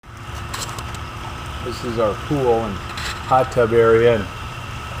This is our pool and hot tub area, and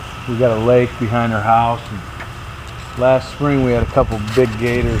we got a lake behind our house. And last spring we had a couple big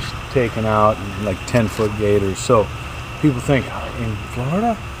gators taken out, like 10-foot gators. So people think, in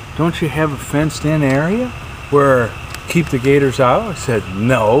Florida, don't you have a fenced-in area where keep the gators out? I said,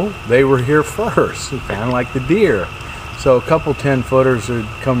 no, they were here first, kind of like the deer. So a couple 10-footers would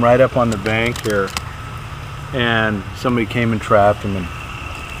come right up on the bank here, and somebody came and trapped them, and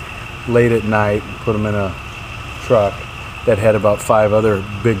late at night put them in a truck that had about 5 other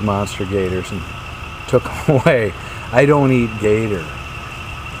big monster gators and took them away. I don't eat gator.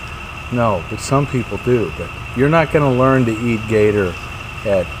 No, but some people do. But you're not going to learn to eat gator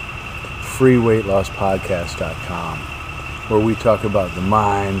at freeweightlosspodcast.com, where we talk about the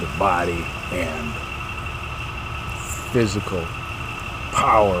mind, the body, and physical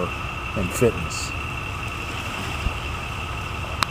power and fitness.